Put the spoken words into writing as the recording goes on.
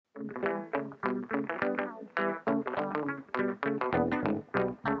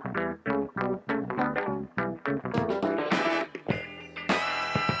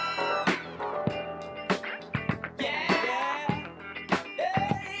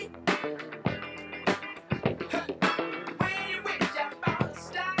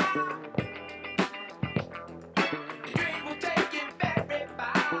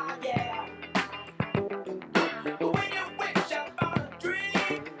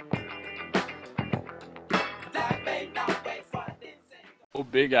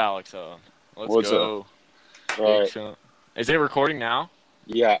Big Alex on. Let's What's go. All right. Is it recording now?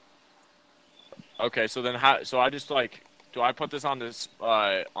 Yeah. Okay, so then how? So I just do I put this on this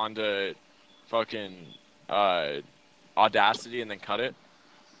onto fucking Audacity and then cut it?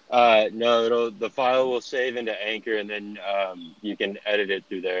 No, the file will save into Anchor, and then you can edit it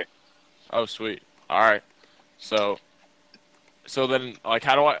through there. Oh, sweet. All right. So then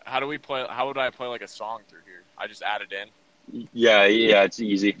how do we play? How would I play like a song through here? I just add it in. Yeah, it's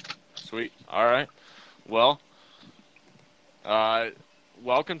easy. Sweet. All right. Well,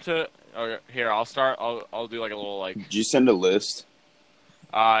 welcome to. Here, I'll start. I'll do like a little like. Did you send a list?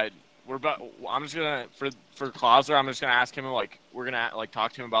 I'm just gonna for Klausler. I'm just gonna ask him we're gonna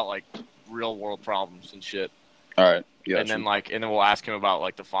talk to him about like real world problems and shit. All right. Yeah. And then we'll ask him about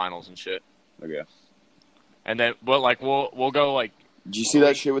like the finals and shit. Okay. And then we'll go like. Did you see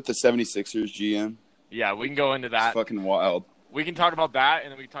that shit with the 76ers GM? Yeah, we can go into that. It's fucking wild. We can talk about that,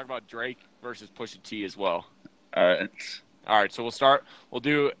 and then we can talk about Drake versus Pusha T as well. All right. So we'll start. We'll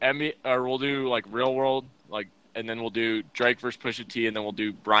do we'll do like real world, and then we'll do Drake versus Pusha T, and then we'll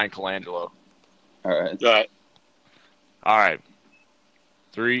do Brian Colangelo. All right. All right.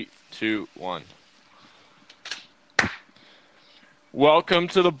 3, 2, 1. Welcome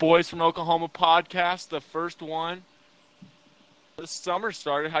to the Boys from Oklahoma podcast, the first one. The summer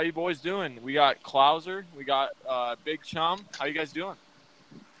started. How you boys doing? We got Klauser. We got Big Chum. How you guys doing?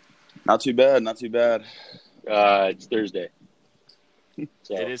 Not too bad. It's Thursday.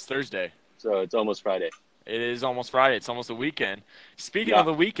 So, it is Thursday. So it's almost Friday. It is almost Friday. It's almost the weekend. Speaking of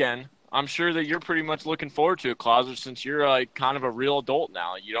the weekend, I'm sure that you're pretty much looking forward to it, Klauser, since you're like kind of a real adult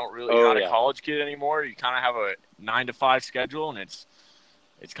now. You don't really you're not a college kid anymore. You kind of have a 9-to-5 schedule, and it's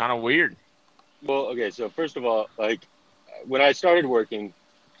kind of weird. Well, okay. So first of all, when I started working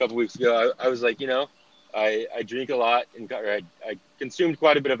a couple weeks ago, I was like, I drink a lot, I consumed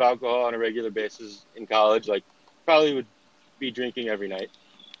quite a bit of alcohol on a regular basis in college. Like, probably would be drinking every night,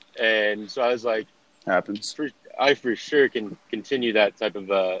 and so I was like, happens. I for sure can continue that type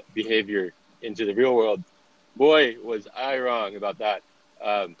of behavior into the real world. Boy, was I wrong about that.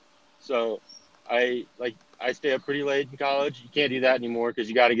 So I stay up pretty late in college. You can't do that anymore because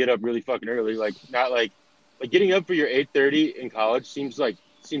you got to get up really fucking early. Like getting up for your 8:30 in college seems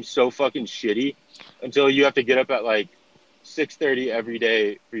so fucking shitty until you have to get up at 6:30 every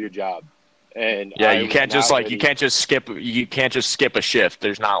day for your job. And you can't just skip a shift.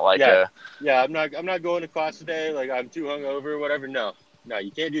 There's not I'm not going to class today. I'm too hungover, whatever. No,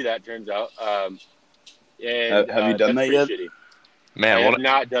 you can't do that. Turns out. Have you done that yet? Shitty. Man, I have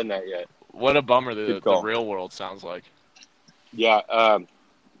not done that yet. What a bummer the real world sounds like. Yeah.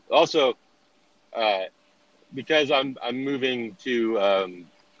 Also, because I'm moving to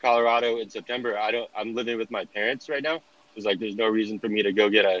Colorado in September. I'm living with my parents right now. There's no reason for me to go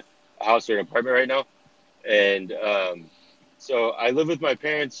get a house or an apartment right now. And so I live with my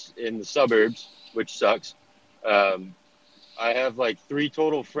parents in the suburbs, which sucks. I have 3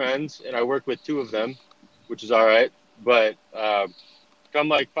 total friends, and I work with 2 of them, which is all right. But come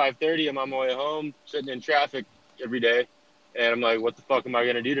 5:30, I'm on my way home, sitting in traffic every day. And I'm like, what the fuck am I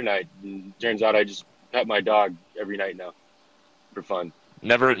going to do tonight? And turns out I just pet my dog every night now for fun.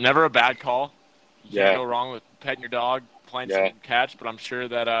 Never a bad call. You can't go wrong with petting your dog, playing some catch, but I'm sure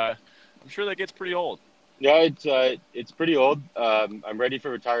that gets pretty old. Yeah, it's pretty old. I'm ready for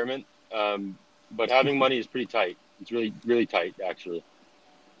retirement. But having money is pretty tight. It's really, really tight, actually.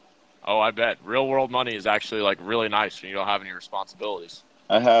 Oh, I bet. Real world money is actually really nice when you don't have any responsibilities.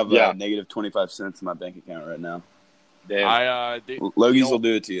 I have negative 25 cents in my bank account right now. Damn. Logies will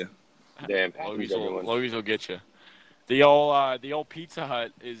do it to you. Damn. Logies will get you. The old Pizza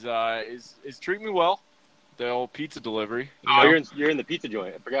Hut is treating me well. The old pizza delivery. You're in the pizza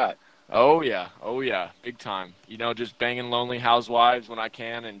joint. I forgot. Oh yeah, big time. Just banging lonely housewives when I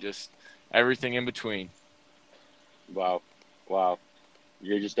can, and just everything in between. Wow.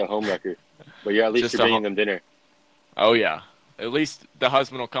 You're just a homewrecker, but you're bringing them dinner. Oh yeah, at least the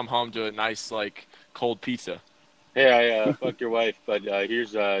husband will come home to a nice cold pizza. Hey, I fucked your wife, but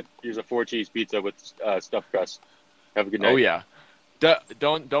here's a 4-cheese pizza with stuffed crust. Have a good night. Oh yeah,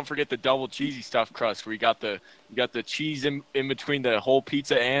 Don't forget the double cheesy stuffed crust where you got the cheese in between the whole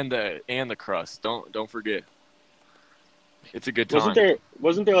pizza and the crust. Don't forget. It's a good time.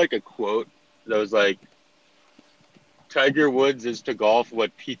 Wasn't there like a quote that was like, Tiger Woods is to golf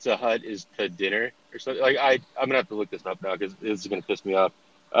what Pizza Hut is to dinner or something? Like I'm gonna have to look this up now because this is gonna piss me off.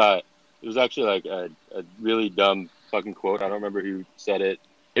 It was actually like a really dumb fucking quote. I don't remember who said it.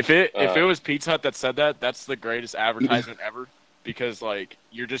 If it was Pizza Hut that said that, that's the greatest advertisement ever. Because like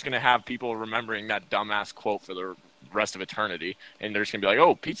you're just gonna have people remembering that dumbass quote for the rest of eternity, and they're just gonna be like,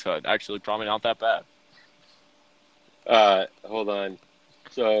 "Oh, Pizza Hut, actually probably not that bad." Hold on.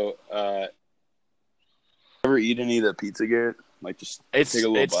 So, ever eat any of the pizza, Garrett? Like, just take a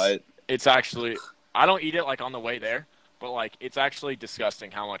little bite. It's actually, I don't eat it like on the way there, but like it's actually disgusting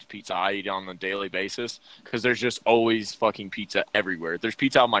how much pizza I eat on a daily basis because there's just always fucking pizza everywhere. There's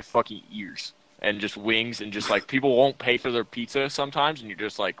pizza out my fucking ears and just wings and just like people won't pay for their pizza sometimes, and you're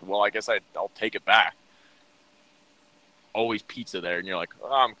just like, well, I guess I'll take it back. Always pizza there, and you're like,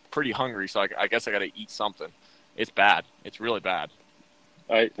 oh, I'm pretty hungry, so I guess I got to eat something. It's bad. It's really bad.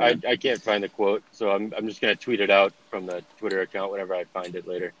 I can't find the quote, so I'm just gonna tweet it out from the Twitter account whenever I find it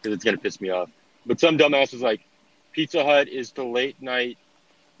later because it's gonna piss me off. But some dumbass was like, Pizza Hut is to late night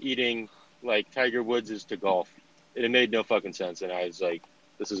eating like Tiger Woods is to golf. And it made no fucking sense, and I was like,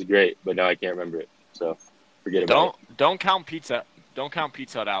 this is great, but now I can't remember it, so forget about it. Don't count Pizza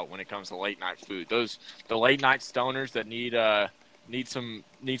Hut out when it comes to late night food. The late night stoners that need some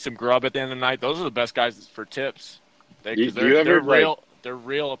grub at the end of the night. Those are the best guys for tips. They're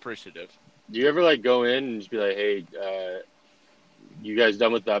real appreciative. Do you ever like go in and just be like, "Hey, you guys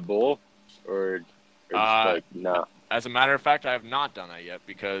done with that bowl?" Or just like, no? As a matter of fact, I have not done that yet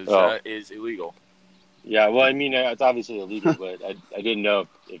because that is illegal. Yeah, well, I mean, it's obviously illegal, but I didn't know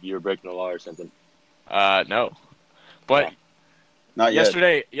if you were breaking the law or something. No, but. Not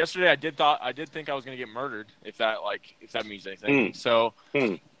yesterday, I did think I was going to get murdered if that means anything. So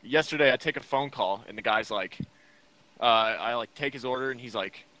yesterday I take a phone call and the guy's like, I like take his order and he's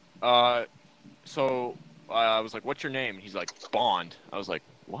like, I was like, what's your name? And he's like, Bond. I was like,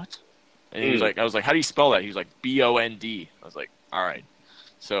 what? And he was like, I was like, how do you spell that? He was like, Bond. I was like, all right.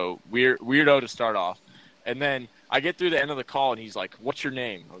 So weirdo to start off. And then I get through the end of the call and he's like, what's your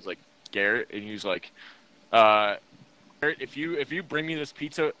name? I was like, Garrett. And he was like, if you bring me this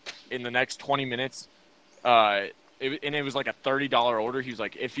pizza in the next 20 minutes, it was like a $30 order. He was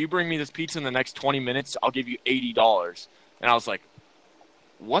like, if you bring me this pizza in the next 20 minutes, I'll give you $80. And I was like,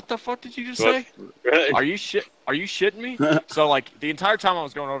 what the fuck did you just say? Are you shitting me? So like the entire time I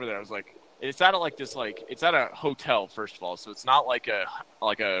was going over there, I was like, it's at it's at a hotel first of all, so it's not like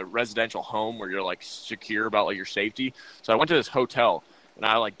a residential home where you're like secure about like your safety. So I went to this hotel and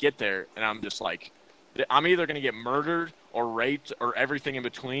I like get there and I'm just like, I'm either going to get murdered or raped or everything in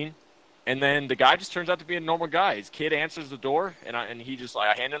between. And then the guy just turns out to be a normal guy. His kid answers the door, and he just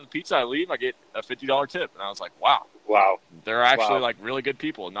like, I hand him the pizza, I leave, I get a $50 tip. And I was like, wow. They're actually like really good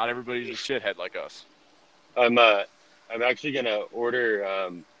people. Not everybody's a shithead like us. I'm actually going to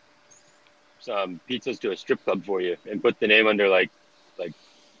order some pizzas to a strip club for you and put the name under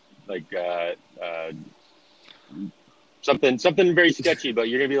something very sketchy, but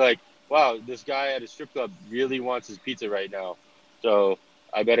you're going to be like, wow, this guy at a strip club really wants his pizza right now. So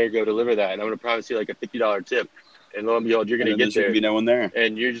I better go deliver that. And I'm going to promise you like a $50 tip. And lo and behold, you're going to get there. Be no one there.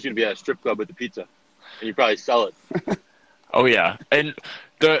 And you're just going to be at a strip club with the pizza. And you probably sell it. Oh, yeah. And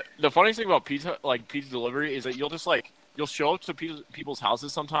the funniest thing about pizza delivery is that you'll show up to people's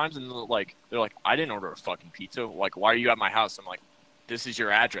houses sometimes and they're like, I didn't order a fucking pizza. Like, why are you at my house? I'm like, this is your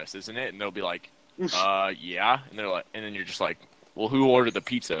address, isn't it? And they'll be like, yeah. And they're like, and then you're just like, well, who ordered the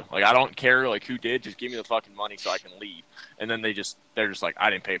pizza? Like, I don't care, like, who did. Just give me the fucking money so I can leave. And then they're just like, I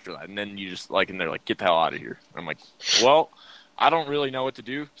didn't pay for that. And then you just, like, and they're like, get the hell out of here. And I'm like, well, I don't really know what to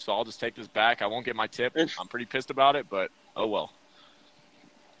do, so I'll just take this back. I won't get my tip. I'm pretty pissed about it, but oh well.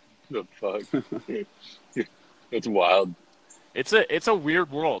 The fuck? It's wild. It's a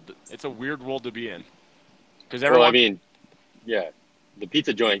weird world. It's a weird world to be in. Because everyone... Well, I mean, yeah. The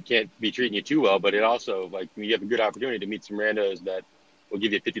pizza joint can't be treating you too well, but it also, like, you have a good opportunity to meet some randos that will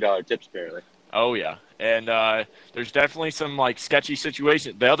give you $50 tips, apparently. Oh, yeah. And there's definitely some, like, sketchy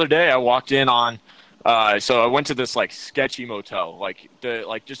situations. The other day I walked in on, so I went to this, like, sketchy motel.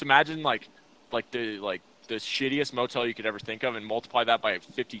 Just imagine, the shittiest motel you could ever think of and multiply that by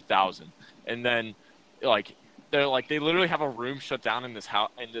 50,000. And then, they literally have a room shut down in this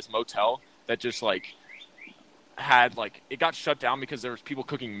motel that just, like, had it got shut down because there was people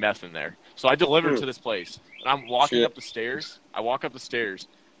cooking meth in there. So I delivered to this place and I'm walking up the stairs. I walk up the stairs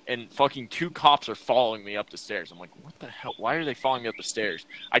and fucking 2 cops are following me up the stairs. I'm like, what the hell? Why are they following me up the stairs?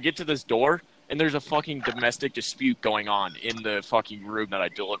 I get to this door, and there's a fucking domestic dispute going on in the fucking room that I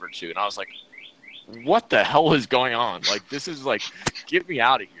delivered to. And I was like, what the hell is going on? Like, this is like, get me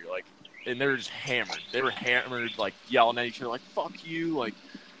out of here. Like, and they're just hammered. They were hammered, like, yelling at each other, like, fuck you, like,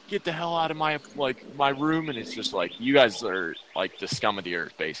 get the hell out of my room. And it's just like, you guys are like the scum of the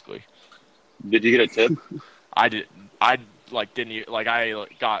earth, basically. Did you get a tip? I didn't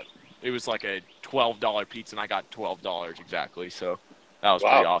got, it was like a $12 pizza, and I got $12 exactly. So that was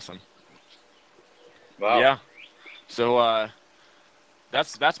pretty awesome. Wow. Yeah. So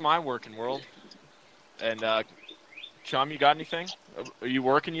that's my working world. And Chum, you got anything? Are you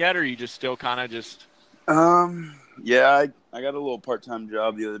working yet, or are you just still kind of just? Yeah, I got a little part-time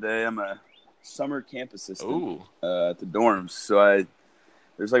job the other day. I'm a summer camp assistant at the dorms. So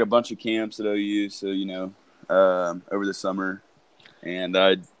there's like a bunch of camps at OU. So over the summer, and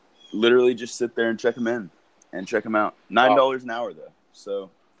I literally just sit there and check them in and check them out. $9 an hour though, so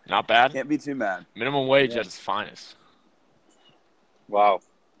not bad. Can't be too mad. Minimum wage at its finest. Wow,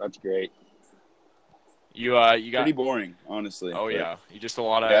 that's great. You got pretty boring, honestly. Oh yeah, you just a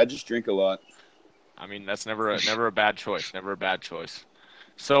lot of. Yeah, I just drink a lot. I mean, that's never a bad choice. Never a bad choice.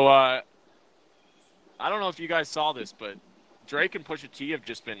 So I don't know if you guys saw this, but Drake and Pusha T have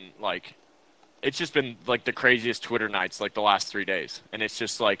just been like. It's just been like the craziest Twitter nights like the last 3 days, and it's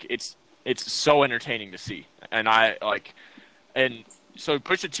just like it's so entertaining to see. And so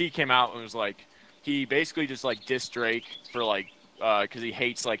Pusha T came out and was like, he basically just like dissed Drake for like because he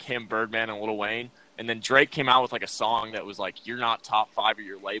hates like him, Birdman, and Lil Wayne. And then Drake came out with like a song that was like, "You're not top 5 of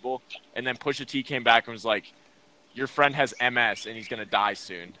your label." And then Pusha T came back and was like, "Your friend has MS and he's gonna die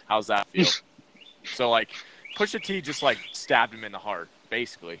soon. How's that feel?" So like Pusha T just like stabbed him in the heart,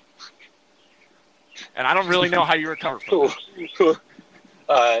 basically. And I don't really know how you recover from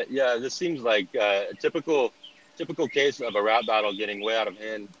that. Yeah, this seems like a typical case of a rap battle getting way out of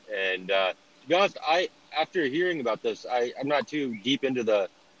hand. And to be honest, after hearing about this, I'm not too deep into the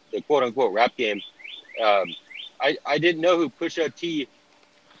quote unquote rap game. I didn't know who Pusha T.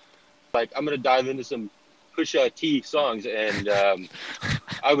 Like, I'm gonna dive into some Pusha T songs, and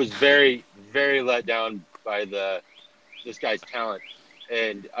I was very, very let down by this guy's talent.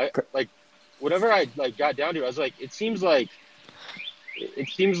 And I like. Whatever I like got down to, I was like, it seems like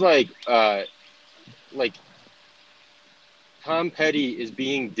Tom Petty is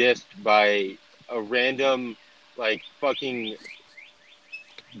being dissed by a random like fucking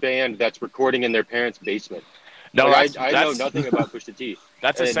band that's recording in their parents' basement. No, like, I know nothing about Pusha T.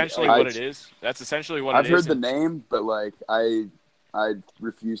 That's essentially what it is. That's essentially what it is. I've heard the name, but like I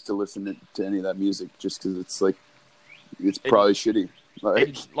refuse to listen to any of that music just because it's like it's probably shitty.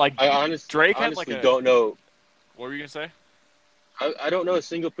 I honestly don't know. What were you gonna say? I don't know a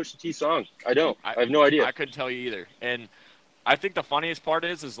single Pusha T song. I have no idea. I couldn't tell you either. And I think the funniest part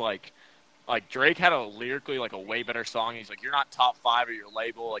is like Drake had a lyrically like a way better song. He's like, "You're not top 5 of your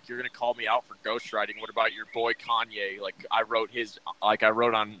label. Like, you're gonna call me out for ghostwriting. What about your boy Kanye? Like, I wrote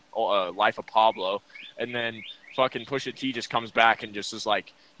on Life of Pablo." And then fucking Pusha T just comes back and just is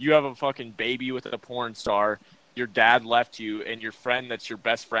like, "You have a fucking baby with a porn star. Your dad left you, and your friend that's your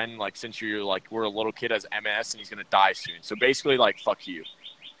best friend, like, since you're, like, we're a little kid, has MS, and he's going to die soon. So basically, like, fuck you."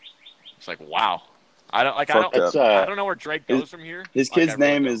 It's like, wow. I don't know where Drake goes from here. His kid's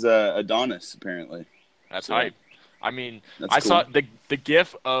name is Adonis, apparently. That's hype. I mean, I saw the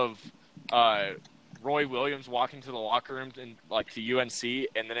gif of Roy Williams walking to the locker room and like to UNC,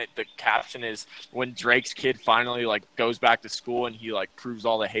 and then the caption is when Drake's kid finally like goes back to school and he like proves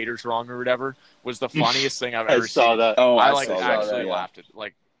all the haters wrong or whatever, was the funniest thing I've ever seen. I saw that. Oh, I actually laughed at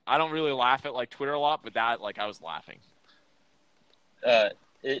like I don't really laugh at like Twitter a lot, but that like I was laughing.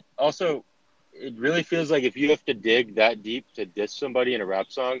 It really feels like if you have to dig that deep to diss somebody in a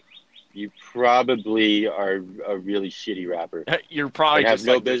rap song, you probably are a really shitty rapper. You're probably have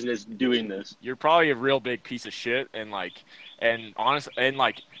no business doing this. You're probably a real big piece of shit, and honestly,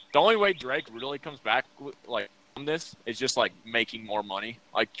 the only way Drake really comes back like from this is just like making more money.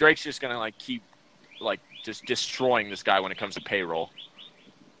 Like Drake's just gonna like keep like just destroying this guy when it comes to payroll.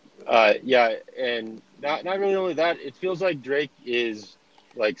 Yeah, and not really only that, it feels like Drake is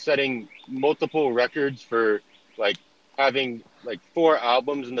like setting multiple records for like having like 4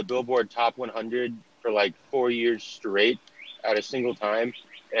 albums in the Billboard Top 100 for like 4 years straight at a single time.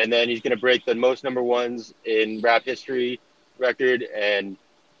 And then he's going to break the most number ones in rap history record. And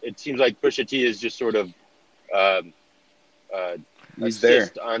it seems like Pusha T is just sort of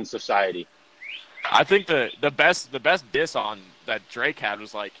assist on society. I think the best diss on that Drake had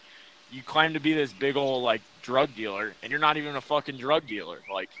was like, you claim to be this big old like drug dealer, and you're not even a fucking drug dealer.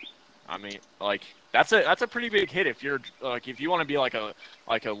 Like, I mean, like that's a pretty big hit if you're like if you want to be like a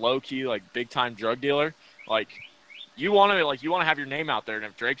low key like big time drug dealer, like you want to have your name out there, and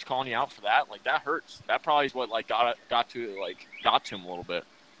if Drake's calling you out for that, like that hurts. That probably is what like got to him a little bit.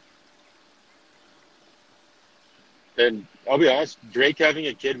 And I'll be honest, Drake having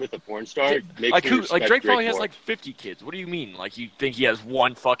a kid with a porn star makes me respect Drake probably has more. like 50 kids. What do you mean? Like you think he has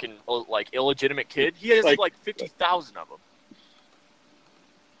one fucking like illegitimate kid? He has like 50,000 of them.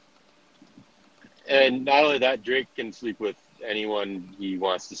 And not only that, Drake can sleep with anyone he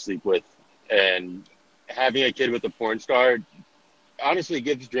wants to sleep with, and having a kid with a porn star honestly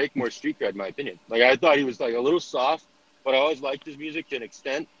gives Drake more street cred, in my opinion. Like I thought he was like a little soft, but I always liked his music to an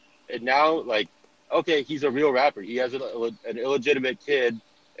extent. And now, like, okay, he's a real rapper. He has an illegitimate kid,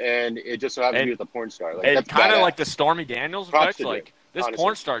 and it just so happens to be with a porn star. Like, and kind of like the Stormy Daniels effect. Like this honestly.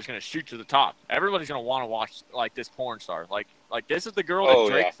 porn star is going to shoot to the top. Everybody's going to want to watch like this porn star. Like this is the girl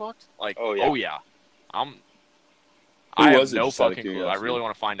that Drake fucked. Like, oh yeah. I have no fucking clue. I really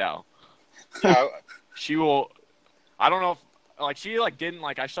want to find out. She will. I don't know if like she like didn't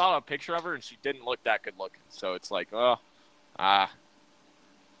like. I saw a picture of her and she didn't look that good looking. So it's like, oh yeah.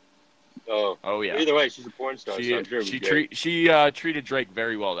 Either way, she's a porn star. She treated Drake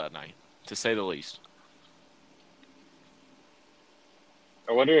very well that night, to say the least.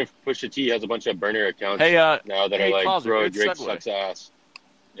 I wonder if Pusha T has a bunch of burner accounts now that are like, bro, Drake sucks ass.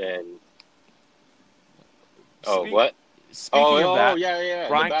 And what? Speaking of that,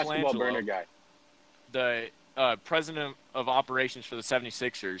 Brian the basketball Colangelo, burner guy. The president of operations for the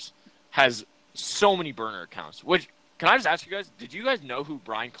 76ers has so many burner accounts. Which, can I just ask you guys, did you guys know who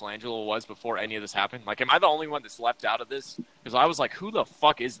Brian Colangelo was before any of this happened? Like, am I the only one that's left out of this? Because I was like, who the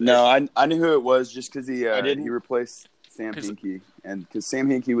fuck is this? No, I knew who it was just because he replaced Sam Hinkie. And because Sam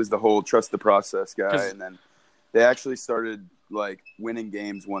Hinkie was the whole trust the process guy. And then they actually started, like, winning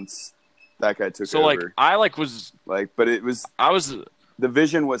games once that guy took over. The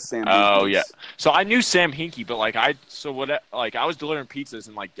vision was Sam Hinkie. Oh yeah. So I knew Sam Hinkie, but I was delivering pizzas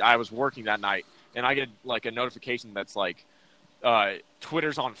and like I was working that night, and I get like a notification that's like,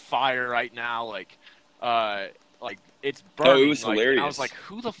 Twitter's on fire right now. Like it's burning. Oh, it was hilarious. And I was like,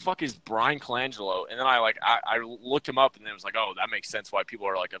 who the fuck is Brian Colangelo? And then I looked him up, and it was like, oh, that makes sense why people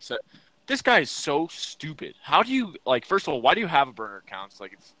are like upset. This guy is so stupid. How do you first of all, why do you have a burner account?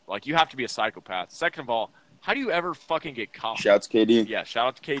 Like you have to be a psychopath. Second of all, how do you ever fucking get caught? Shouts KD. Yeah, shout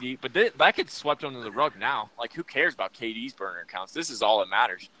out to KD. But that gets swept under the rug now. Like, who cares about KD's burner accounts? This is all that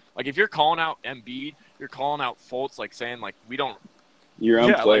matters. Like, if you're calling out Embiid, you're calling out Fultz, like saying like we don't. Your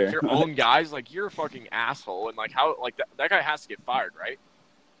own player. Like, your own guys. Like, you're a fucking asshole. And like how like that guy has to get fired, right?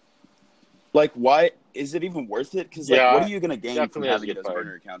 Like, why is it even worth it? Because, what are you going to gain from having those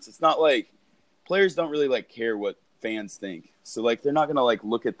burner accounts? It's not like players don't really, like, care what fans think. So, like, they're not going to, like,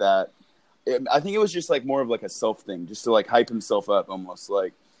 look at that. I think it was just, like, more of, like, a self thing, just to, like, hype himself up almost.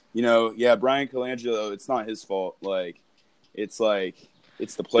 Like, Brian Colangelo, it's not his fault. Like, it's the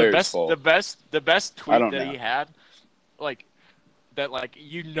player's fault. The best tweet that he had, like, that, like,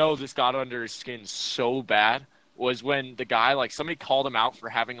 this got under his skin so bad, was when the guy, like, somebody called him out for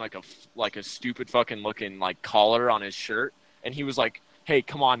having like a stupid fucking looking like collar on his shirt, and he was like, hey,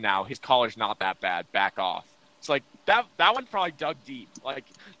 come on now, his collar's not that bad, back off. It's like that one probably dug deep. Like,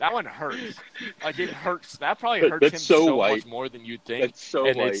 that one hurts. Like, it hurts. That probably hurts him so much more than you'd think. That's so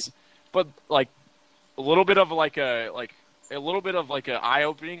white. But like a little bit of an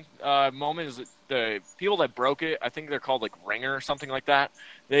eye-opening moment is that the people that broke it, I think they're called like Ringer or something like that.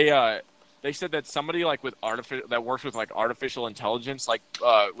 They said that somebody like that works with like artificial intelligence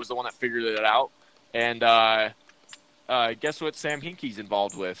was the one that figured it out. And guess what Sam Hinkie's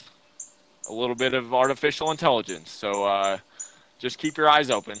involved with? A little bit of artificial intelligence. So just keep your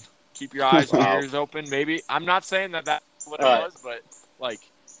eyes open. Keep your eyes and ears open. Maybe I'm not saying that's what it was, but like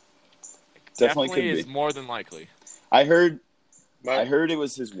definitely is more than likely. I heard it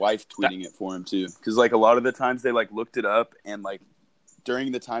was his wife tweeting it for him too, because like a lot of the times they like looked it up, and like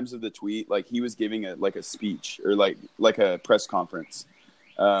during the times of the tweet, like he was giving a speech or like a press conference,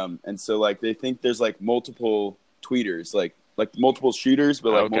 and so like they think there's like multiple tweeters, like multiple shooters,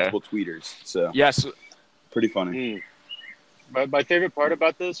 but like multiple tweeters. So yes, pretty funny. My favorite part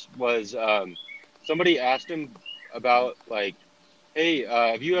about this was somebody asked him about like, hey,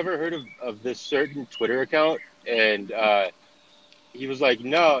 have you ever heard of this certain Twitter account? And he was like,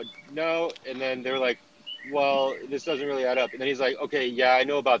 no. And then they were like, well, this doesn't really add up. And then he's like, okay, yeah, I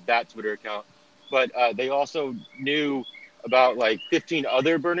know about that Twitter account. But they also knew about like 15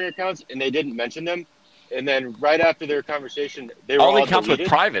 other burner accounts, and they didn't mention them. and then right after their conversation, they were all all accounts deleted. were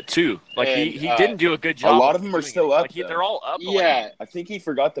private too. Like and, he didn't do a good job. A lot of them are still up. Like they're all up. Yeah, I think he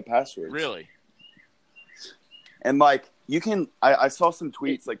forgot the passwords. Really. And like you can, I saw some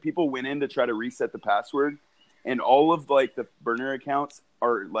tweets. Like people went in to try to reset the password, and all of like the burner accounts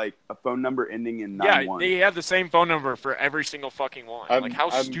are like a phone number ending in 91. Yeah, they have the same phone number for every single fucking one. Like how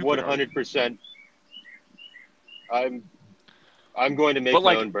stupid. I'm 100%. I'm going to make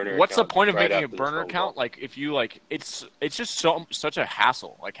my own burner. What's the point of right making a burner account? Like if you like, it's just such a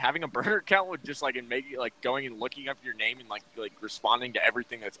hassle. Like having a burner account would just like and making like going and looking up your name and like responding to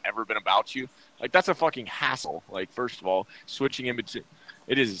everything that's ever been about you. Like that's a fucking hassle. Like first of all, switching in between,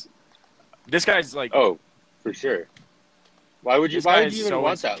 it is. This guy's like, oh, for sure. Why would you even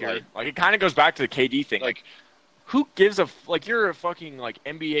want that? Like it kind of goes back to the KD thing. Like who gives a like you're a fucking like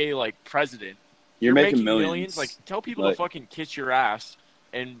NBA like president. You're making millions. Like, tell people to fucking kiss your ass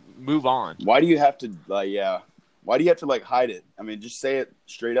and move on. Why do you have to, Why do you have to, hide it? I mean, just say it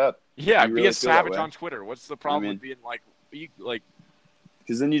straight up. Yeah, be a savage on Twitter. What's the problem with being,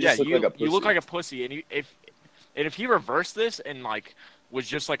 Because then you just look like a pussy. You look like a pussy. And if he reversed this and, was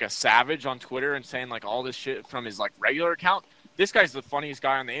just, a savage on Twitter and saying, all this shit from his, regular account, this guy's the funniest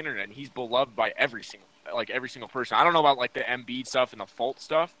guy on the internet, and he's beloved by every single person. I don't know about, the Embiid stuff and the Fultz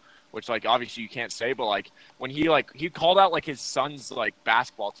stuff, which obviously you can't say, but when he called out his son's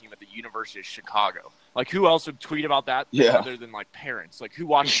basketball team at the University of Chicago. Who else would tweet about that other than parents? Who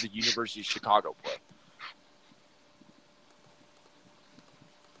watches the University of Chicago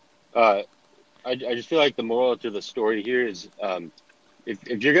play? I just feel like the moral to the story here is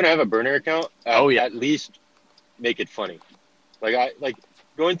if you're gonna have a burner account, at least make it funny.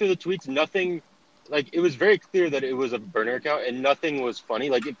 Going through the tweets, nothing. It was very clear that it was a burner account and nothing was funny.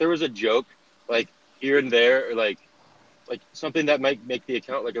 If there was a joke, here and there, or something that might make the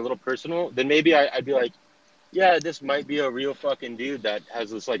account a little personal, then maybe I'd be like, yeah, this might be a real fucking dude that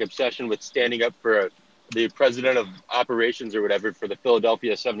has this obsession with standing up for the president of operations or whatever for the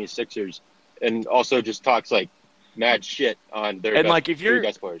Philadelphia 76ers, and also just talks mad shit on their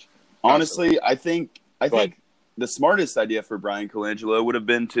best players. Honestly, I think the smartest idea for Bryan Colangelo would have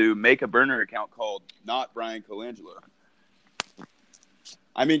been to make a burner account called Not Bryan Colangelo.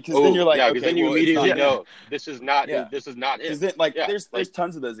 I mean, because then you're because then you immediately know this is not this is not it. Because there's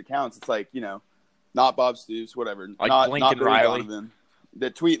tons of those accounts. It's not Bob Stoops, whatever, not Lincoln Riley. Donovan,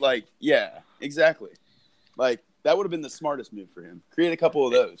 that tweet exactly. That would have been the smartest move for him. Create a couple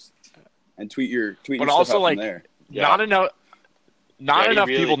of those and tweet your stuff out from there. Not enough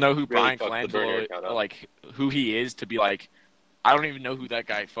people know who Bryan Colangelo, who he is, to be I don't even know who that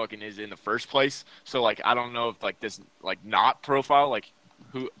guy fucking is in the first place. So I don't know if this not profile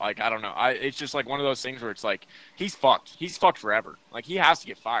who I don't know. It's just one of those things where it's he's fucked. He's fucked forever. He has to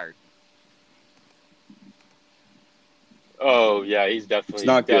get fired. Oh yeah, he's definitely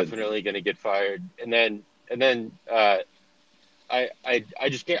going to get fired. And then I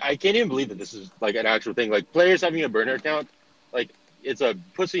just can't even believe that this is an actual thing. Players having a burner account, it's a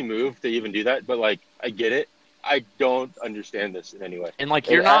pussy move to even do that. But I get it. I don't understand this in any way. And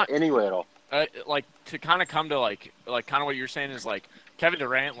you're not anyway at all. To kind of come to kind of what you're saying is Kevin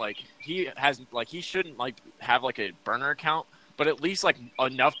Durant, he has he shouldn't have a burner account, but at least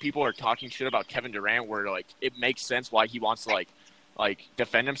enough people are talking shit about Kevin Durant where it makes sense why he wants to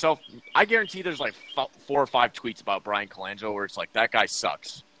defend himself. I guarantee there's 4 or 5 tweets about Bryan Colangelo where it's that guy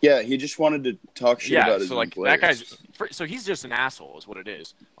sucks. Yeah, he just wanted to talk shit about his own players. That guy's so he's just an asshole is what it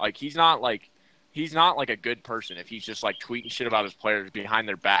is. He's not a good person if he's just tweeting shit about his players behind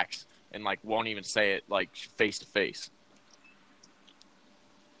their backs and won't even say it face to face.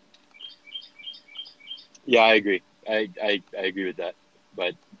 Yeah, I agree. I agree with that.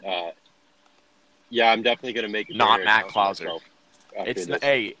 But I'm definitely going to make it not Matt Clauser.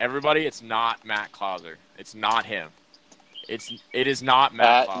 Everybody, it's not Matt Clauser. It's not him. It is not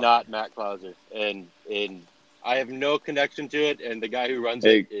Matt Clauser. Not Matt Clauser. And I have no connection to it, and the guy who runs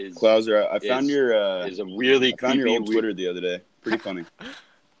it is Clauser. I found your is a really I found your old Twitter the other day. Pretty funny.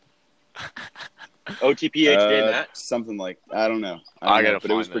 OTPHJ Matt? Something I don't know. But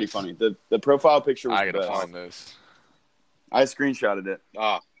it was pretty funny. The profile picture was I gotta find this. I screenshotted it.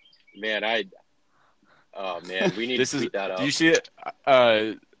 Oh man, we need to tweet that out. Do you see it?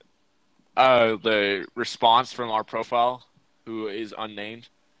 The response from our profile, who is unnamed,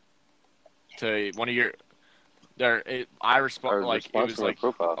 to one of your. I respond it was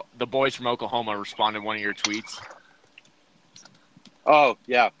profile. The boys from Oklahoma responded to one of your tweets. Oh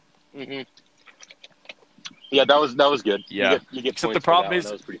yeah, yeah, that was good. Yeah, you get except the problem is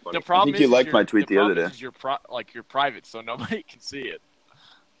that was pretty funny. the problem I think you liked my tweet the other day. You're private, so nobody can see it.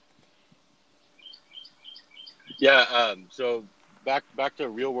 Yeah. So back to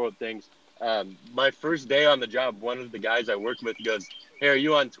real world things. My first day on the job, one of the guys I work with goes, "Hey, are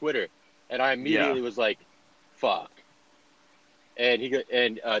you on Twitter?" And I immediately was like, "Fuck."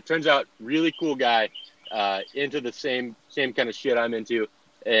 And turns out really cool guy, into the same kind of shit I'm into,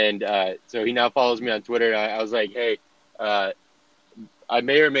 and so he now follows me on Twitter. I was like, "Hey, I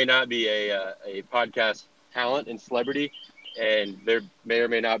may or may not be a podcast talent and celebrity, and there may or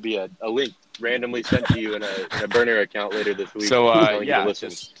may not be a link randomly sent to you in a burner account later this week." So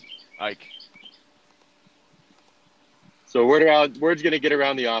just like. So word's gonna get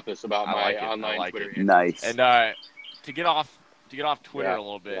around the office about my online Twitter handle. Nice. And to get off Twitter a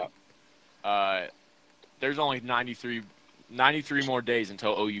little bit, there's only 93 more days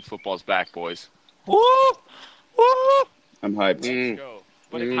until OU football's back, boys. Woo! Woo! I'm hyped. Let's go.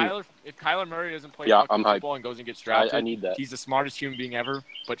 But if Kyler Murray doesn't play football and goes and gets drafted, I need that. He's the smartest human being ever,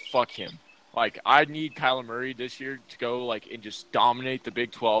 but fuck him. Like, I need Kyler Murray this year to go and just dominate the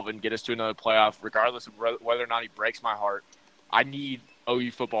Big 12 and get us to another playoff, regardless of whether or not he breaks my heart. I need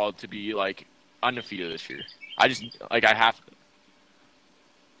OU football to be undefeated this year. I have to.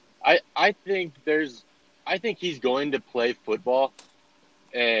 I think he's going to play football,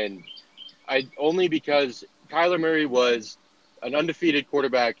 and only because Kyler Murray was an undefeated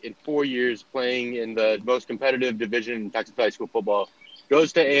quarterback in 4 years, playing in the most competitive division in Texas high school football,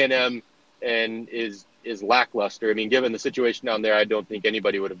 goes to A&M and is lackluster. I mean, given the situation down there, I don't think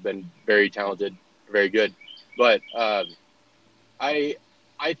anybody would have been very talented, very good. But I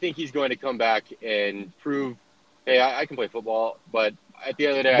think he's going to come back and prove, hey, I can play football. But at the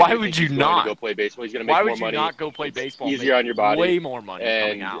end of the day, why would you not go play baseball? He's going to make more money. Why would you not go play baseball? Easier on your body. Way more money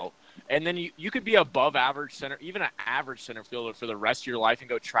coming out. And then you could be above average center, even an average center fielder for the rest of your life, and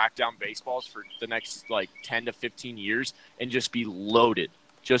go track down baseballs for the next 10 to 15 years and just be loaded.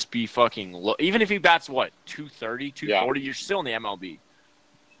 Just be fucking even if he bats 230, 240, you're still in the MLB.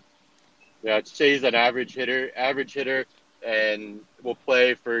 Yeah, I'd say he's an average hitter, and will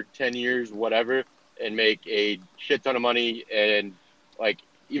play for 10 years, whatever, and make a shit ton of money. And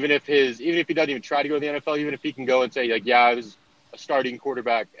even if he doesn't even try to go to the NFL, even if he can go and say I was a starting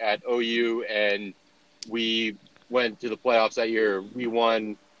quarterback at OU and we went to the playoffs that year, we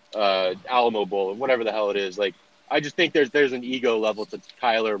won Alamo Bowl, whatever the hell it is. I just think there's an ego level to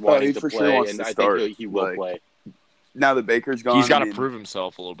Kyler wanting to play, and I think he will play. Now that Baker's gone, he's got to prove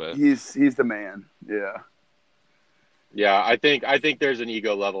himself a little bit. He's the man. Yeah. Yeah, I think there's an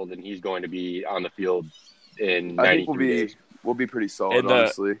ego level, and he's going to be on the field in 93 days. We'll be pretty solid,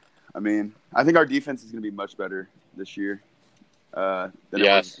 honestly. I mean, I think our defense is going to be much better this year. Than it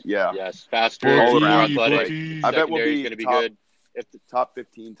was. Yes, faster, all around. athletic. I bet we'll be going to be good. Top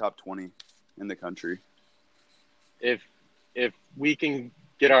 15, top 20 in the country. If we can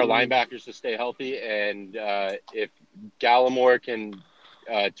get our linebackers to stay healthy, and if Gallimore can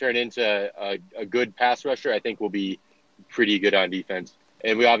turn into a good pass rusher, I think we'll be pretty good on defense.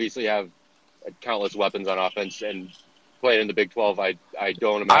 And we obviously have countless weapons on offense, and playing in the Big 12, I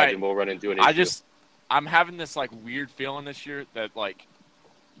don't imagine we'll run into an issue. I'm having this weird feeling this year that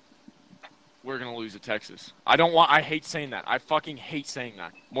we're gonna lose to Texas. I hate saying that. I fucking hate saying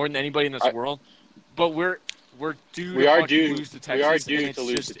that more than anybody in this world. But we're due to lose to Texas. We are due to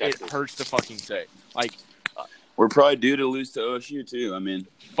lose to Texas. It hurts to fucking say. We're probably due to lose to OSU too. I mean,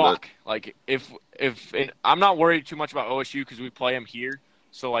 fuck. I'm not worried too much about OSU because we play them here,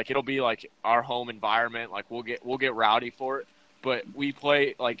 so it'll be our home environment. We'll get rowdy for it. But we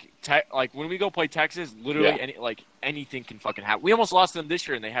play when we go play Texas, literally anything can fucking happen. We almost lost to them this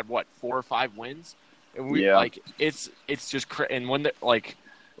year, and they had 4 or 5 wins. And we it's just and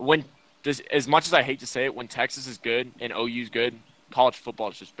when this, as much as I hate to say it, when Texas is good and OU's good, college football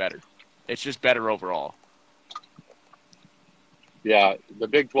is just better. It's just better overall. Yeah, the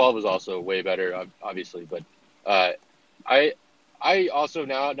Big 12 is also way better, obviously. But I also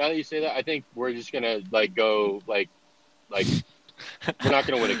now that you say that, I think we're just gonna go we're not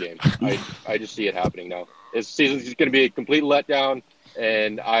gonna win a game. I just see it happening now. This season's just gonna be a complete letdown,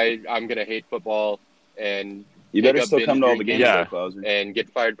 and I'm gonna hate football and you better still come to all the games, and get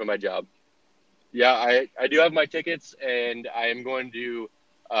fired from my job. Yeah, I do have my tickets, and I am going to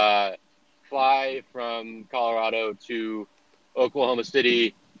fly from Colorado to Oklahoma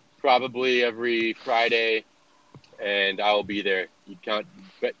City probably every Friday, and I will be there. You can't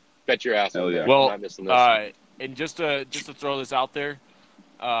bet your ass on that. Well, I'm not missing this. And just to throw this out there,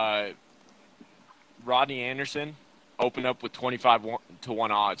 Rodney Anderson opened up with 25-1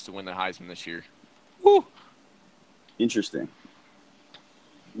 odds to win the Heisman this year. Woo! Interesting.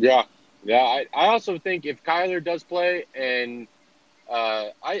 Yeah. I also think if Kyler does play and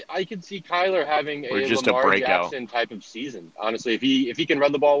I could see Kyler having a just Lamar Jackson type of season. Honestly, if he can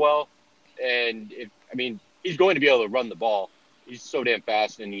run the ball well, and he's going to be able to run the ball. He's so damn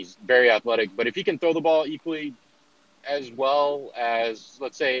fast and he's very athletic. But if he can throw the ball equally as well as,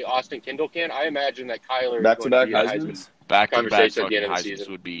 let's say, Austin Kendall can, I imagine that Kyler is going to be a Heisman conversation at the end of the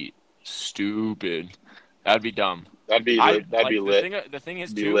season. Would be stupid. That'd be dumb. That'd be lit. The thing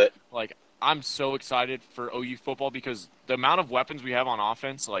is, too, like, I'm so excited for OU football because the amount of weapons we have on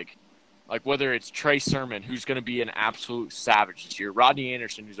offense, like whether it's Trey Sermon, who's going to be an absolute savage this year, Rodney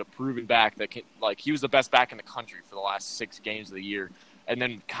Anderson, who's a proven back that can, like, he was the best back in the country for the last 6 games of the year, and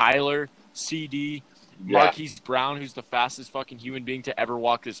then Kyler, CD, Marquise Brown, who's the fastest fucking human being to ever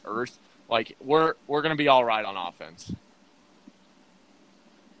walk this earth. Like, we're going to be all right on offense.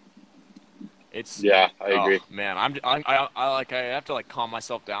 I agree. Man, I have to, like, calm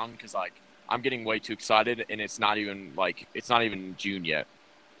myself down because, like, I'm getting way too excited, and it's not even June yet.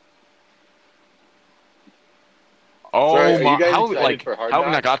 Oh, sorry, my! How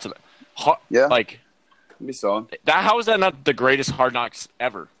when I got to that? Like, be solid. How is that not the greatest Hard Knocks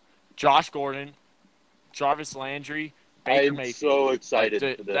ever? Josh Gordon, Jarvis Landry, Baker Mayfield. I'm so excited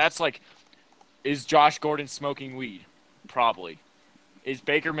for this. That's like, is Josh Gordon smoking weed? Probably. Is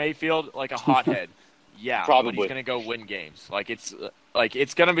Baker Mayfield like a hothead? Yeah, probably. But he's gonna go win games.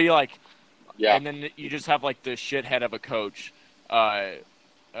 It's gonna be like, and then you just have like the shithead of a coach.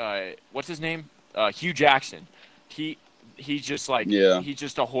 What's his name? Hugh Jackson. He's just like he's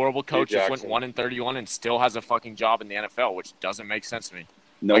just a horrible coach. Just went 1-31 and still has a fucking job in the NFL, which doesn't make sense to me.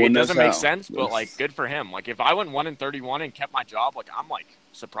 It doesn't make sense, but like good for him. Like if I went 1-31 and kept my job, like I'm like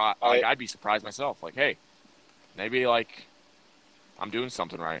surprised. Like I'd be surprised myself. Like hey, maybe like I'm doing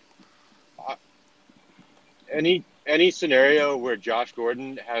something right. Any scenario where Josh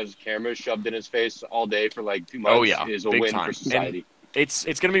Gordon has cameras shoved in his face all day for like 2 months is a win for society. And it's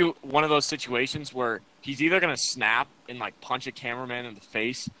going to be one of those situations where he's either going to snap and like punch a cameraman in the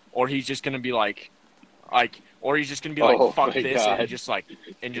face, or he's just going to be like, or he's just going to be like, fuck this, God.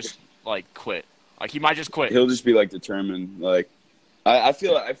 and just quit. Like he might just quit. He'll just be like determined. Like I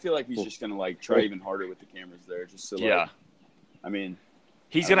feel like he's just going to like try even harder with the cameras there, just so like. I mean.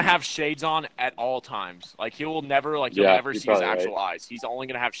 He's going to have shades on at all times. Like, you'll never see his actual eyes. He's only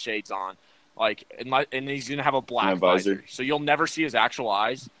going to have shades on. Like, and he's going to have a black visor. So you'll never see his actual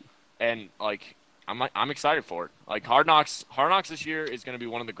eyes. And, like, I'm excited for it. Like, Hard Knocks this year is going to be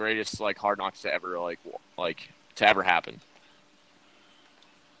one of the greatest, like, Hard Knocks to ever, to ever happen.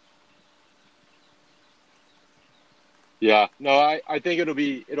 Yeah. No, I think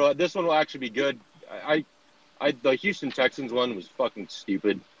this one will actually be good. The Houston Texans one was fucking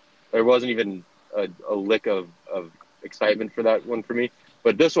stupid. There wasn't even a lick of excitement for that one for me.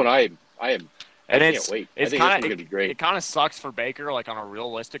 But this one, I can't wait. I think it's going to be great. It kind of sucks for Baker, like on a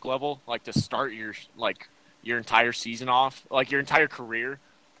realistic level, like to start your entire season off, like your entire career.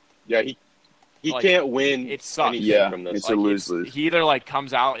 Yeah, he can't win. It sucks. From this. It's a lose-lose. He either like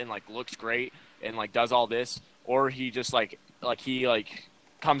comes out and like looks great and like does all this, or he just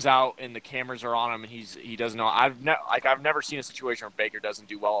comes out and the cameras are on him and he doesn't know. I've never seen a situation where Baker doesn't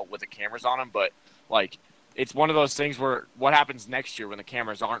do well with the cameras on him, but like it's one of those things where what happens next year when the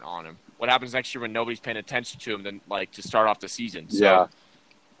cameras aren't on him? What happens next year when nobody's paying attention to him then like to start off the season? So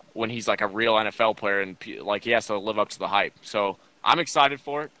when he's like a real NFL player and like he has to live up to the hype. So I'm excited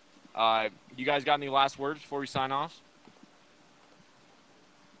for it. You guys got any last words before we sign off?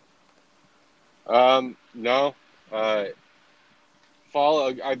 No.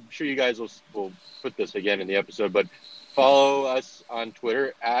 Follow. I'm sure you guys will put this again in the episode, but follow us on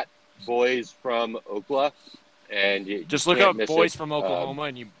Twitter at Boys from Oklahoma, and just look up Boys from Oklahoma,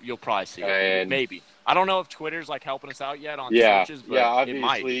 and you'll probably see it. Maybe I don't know if Twitter's like helping us out yet on searches, but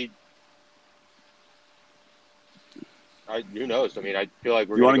obviously. It might. Who knows? I mean, I feel like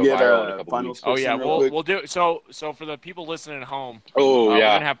we're going to go viral in a couple weeks. Oh yeah, we'll do. So for the people listening at home, we're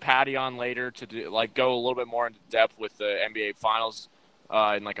gonna have Patty on later to do go a little bit more into depth with the NBA Finals.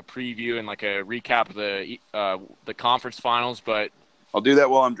 And like a preview and like a recap of the conference finals, but I'll do that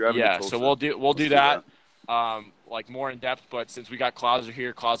while I'm driving. Yeah, so we'll do that. Like more in depth. But since we got Clauser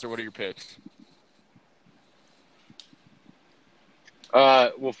here, Clauser, what are your picks?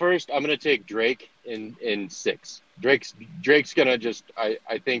 Well, first I'm gonna take Drake in 6. Drake's gonna just I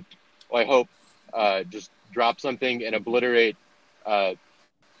hope just drop something and obliterate.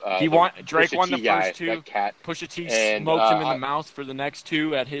 Drake won the first 2. Pusha T smoked him in the mouth for the next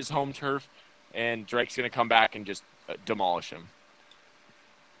 2 at his home turf, and Drake's going to come back and just demolish him.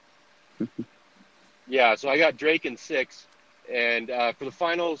 Yeah, so I got Drake in 6, and for the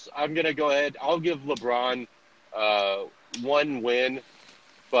finals, I'm going to go ahead. I'll give LeBron one win,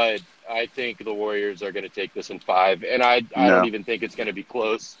 but I think the Warriors are going to take this in 5, and I don't even think it's going to be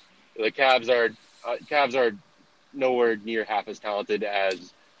close. The Cavs are nowhere near half as talented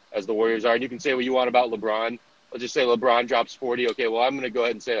as the Warriors are. And you can say what you want about LeBron. Let's just say LeBron drops 40. Okay, well, I'm going to go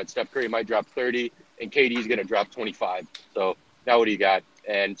ahead and say that Steph Curry might drop 30, and KD is going to drop 25. So now what do you got?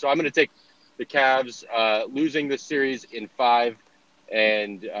 And so I'm going to take the Cavs losing this series in 5,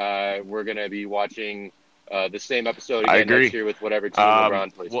 and we're going to be watching the same episode again next year with whatever team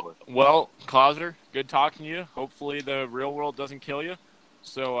LeBron plays for. Well, Clouser, good talking to you. Hopefully the real world doesn't kill you.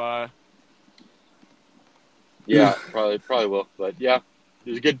 So, yeah, probably will. But yeah,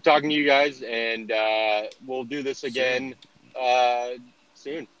 it was good talking to you guys, and we'll do this again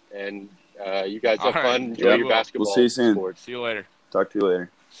soon. And you guys have fun. Enjoy your basketball. We'll see you soon. Sports. See you later. Talk to you later.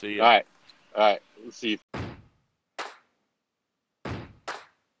 See you. All right. We'll see you.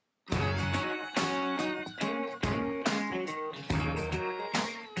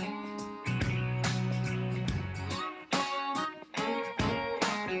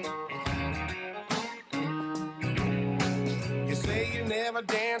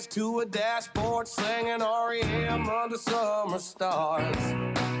 Dance to a dashboard singing REM under summer stars.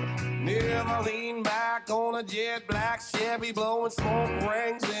 Never lean back on a jet black Chevy blowing smoke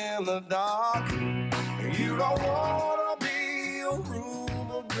rings in the dark. You don't wanna be a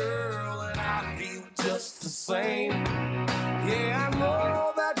rumor girl, and I feel just the same. Yeah, I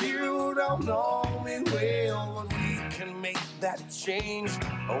know that you don't know me well, but we can make that change.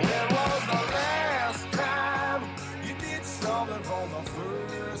 When was the last time you did something for the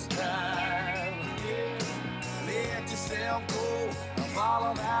first time? Yeah. Let yourself go and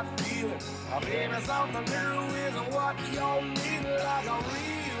follow that feeling. Maybe something new is what you need, like a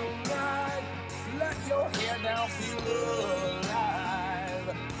real night. Let your head down, feel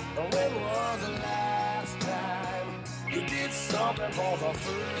alive. When was the last time you did something for the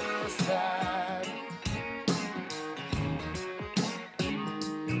first time?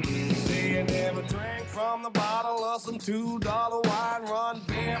 Say you never drank from the bottle of some $2 wine, run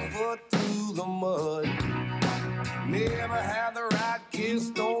barefoot through the mud. Never had the right kiss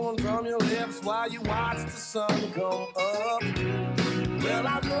stolen from your lips while you watch the sun come up. Well,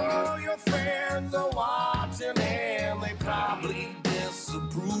 I know your friends are watching and they probably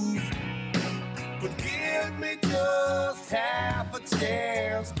disapprove. But give me just half a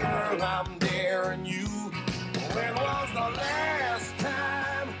chance, girl, I'm daring you. When was the last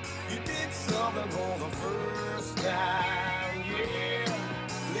time you did something for the first time? Yeah,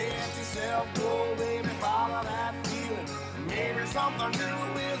 let yourself go, baby, follow that feeling. Maybe something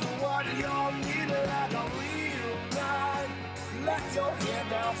new is what you need, like a real night. Let your head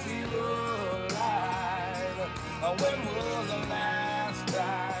down, feel alive. When was the last